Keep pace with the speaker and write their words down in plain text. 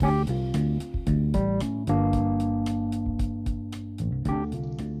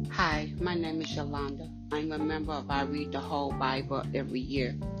my name is Yolanda. I'm a member of I Read the Whole Bible every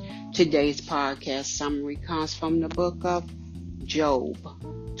year. Today's podcast summary comes from the book of Job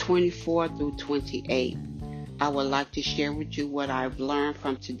 24 through 28. I would like to share with you what I've learned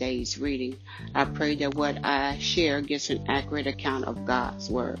from today's reading. I pray that what I share gives an accurate account of God's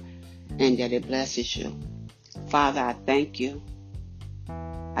word and that it blesses you. Father, I thank you.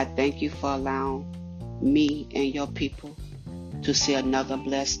 I thank you for allowing me and your people to see another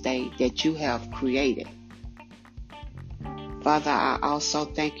blessed day that you have created. Father, I also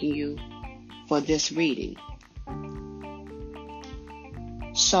thank you for this reading.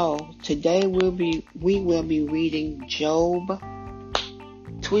 So today we will be reading Job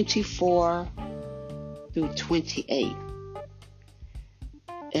 24 through 28.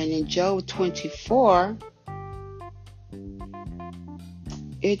 And in Job 24,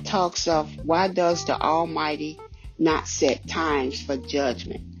 it talks of why does the Almighty not set times for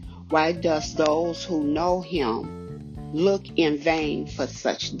judgment? Why does those who know him look in vain for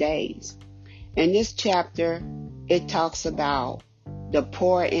such days? In this chapter, it talks about the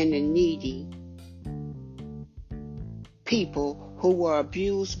poor and the needy people who were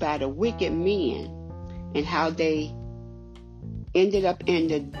abused by the wicked men and how they ended up in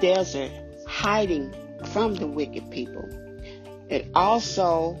the desert hiding from the wicked people. It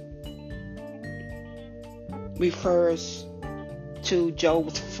also refers to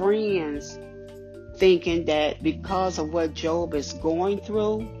Job's friends thinking that because of what Job is going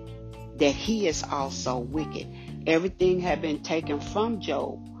through, that he is also wicked. Everything had been taken from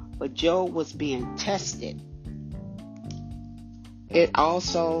Job, but Job was being tested. It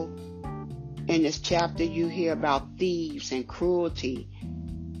also, in this chapter, you hear about thieves and cruelty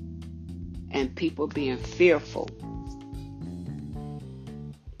and people being fearful.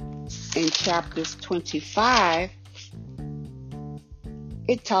 In chapters 25,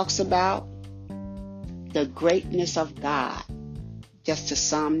 it talks about the greatness of God. Just to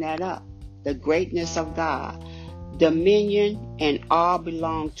sum that up, the greatness of God. Dominion and all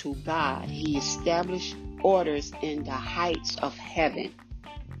belong to God. He established orders in the heights of heaven.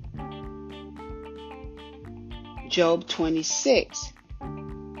 Job 26.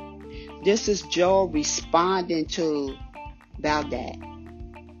 This is Job responding to Bildad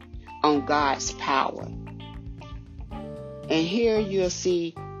on God's power. And here you'll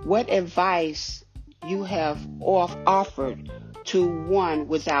see what advice you have offered to one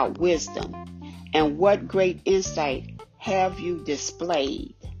without wisdom, and what great insight have you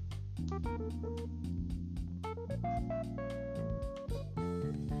displayed.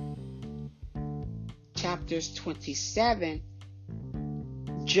 Chapters 27,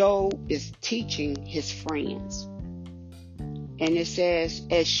 Job is teaching his friends. And it says,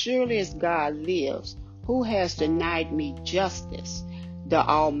 as surely as God lives, who has denied me justice? The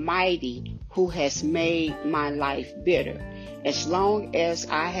Almighty, who has made my life bitter. As long as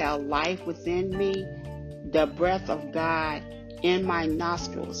I have life within me, the breath of God in my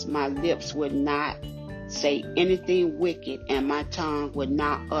nostrils, my lips would not say anything wicked, and my tongue would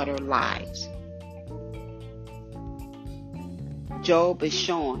not utter lies. Job is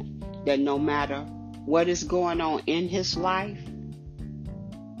showing that no matter what is going on in his life,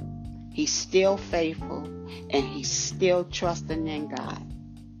 he's still faithful and he's still trusting in God,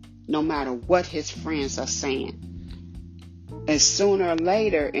 no matter what his friends are saying. And sooner or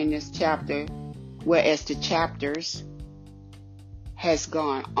later in this chapter, whereas the chapters has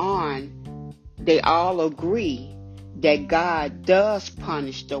gone on, they all agree that God does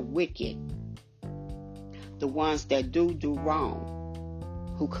punish the wicked, the ones that do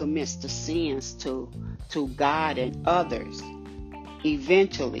wrong, who commits the sins to God and others.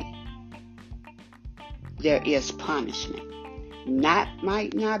 Eventually, there is punishment.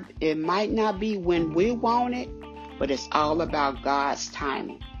 It might not be when we want it, but it's all about God's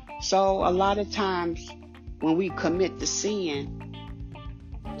timing. So a lot of times when we commit the sin,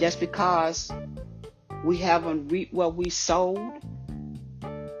 just because we haven't reaped what we sowed,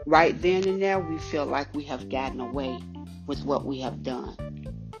 right then and there we feel like we have gotten away with what we have done.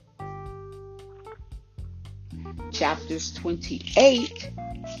 Chapters 28.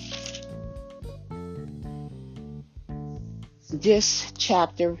 This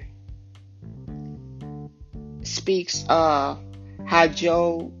chapter speaks of how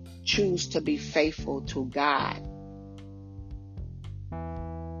Job chose to be faithful to God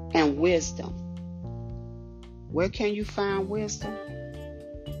and wisdom. Where can you find wisdom?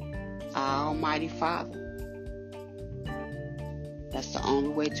 Our Almighty Father. That's the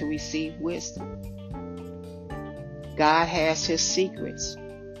only way to receive wisdom. God has his secrets,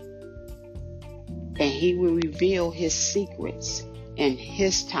 and he will reveal his secrets in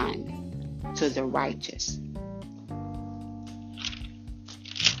his timing. to the righteous.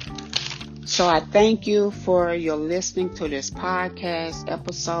 So I thank you for your listening to this podcast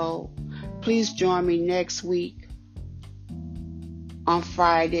episode. Please join me next week on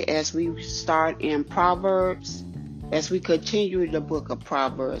Friday as we start in Proverbs, as we continue the book of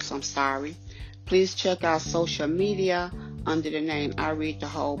Proverbs. Please check out social media under the name I Read the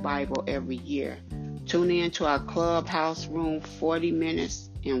Whole Bible Every Year. Tune in to our Clubhouse Room 40 Minutes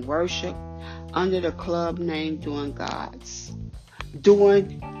in Worship under the club name Doing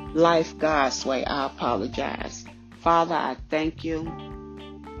Life God's Way. I apologize. Father, I thank you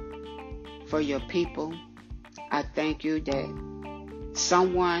for your people. I thank you that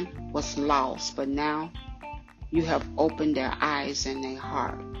someone was lost, but now you have opened their eyes and their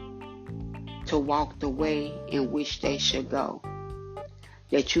heart to walk the way in which they should go.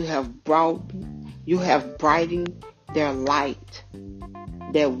 That you have brightened their light,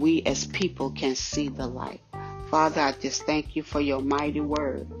 that we as people can see the light. Father, I just thank you for your mighty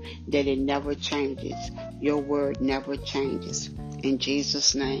word, that it never changes. Your word never changes. In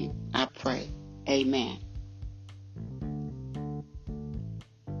Jesus' name I pray. Amen.